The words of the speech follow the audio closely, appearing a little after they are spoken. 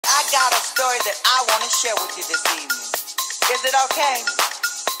got a story that I want to share with you this evening. Is it okay?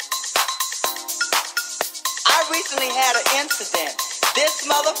 I recently had an incident. This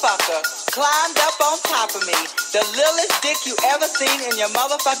motherfucker climbed up on top of me, the littlest dick you ever seen in your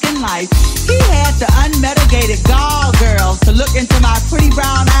motherfucking life. He had the unmitigated gall, girls, to look into my pretty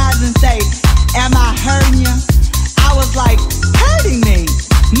brown eyes and say, am I hurting you? I was like, hurting me?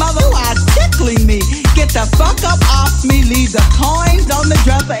 Mother, why tickling me? Get the fuck up off me, leave the coins on the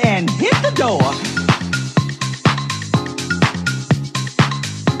dresser and hit the door.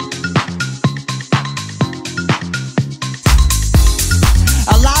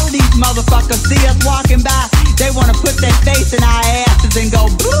 A lot of these motherfuckers see us walking by, they wanna put their face in our asses and go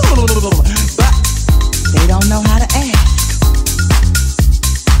blah, blah, blah, but they don't know how to ask.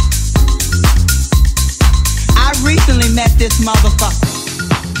 I recently met this motherfucker.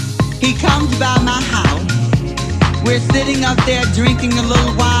 He comes by my house. We're sitting up there drinking a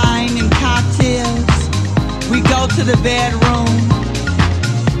little wine and cocktails. We go to the bedroom.